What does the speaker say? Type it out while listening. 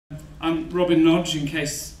I'm Robin Nagy, in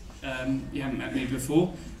case you haven't met me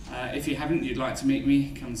before. If you haven't, you'd like to meet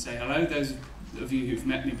me, come and say hello. Those of you who've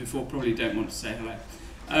met me before probably don't want to say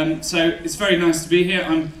hello. So it's very nice to be here.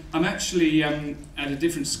 I'm actually at a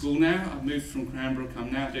different school now. I've moved from Cranbrook.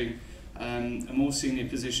 I'm now doing a more senior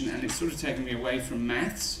position, and it's sort of taken me away from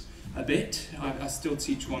maths a bit. I still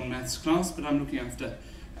teach one maths class, but I'm looking after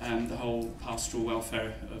the whole pastoral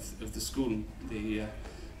welfare of the school, and the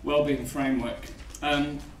wellbeing framework.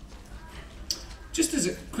 Just as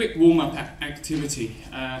a quick warm-up activity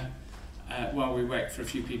while we wait for a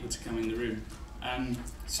few people to come in the room.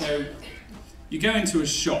 So you go into a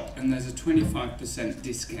shop and there's a 25%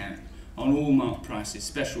 discount on all marked prices,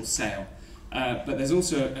 special sale, but there's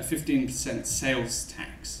also a 15% sales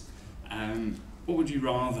tax. What would you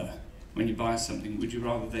rather when you buy something? Would you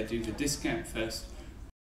rather they do the discount first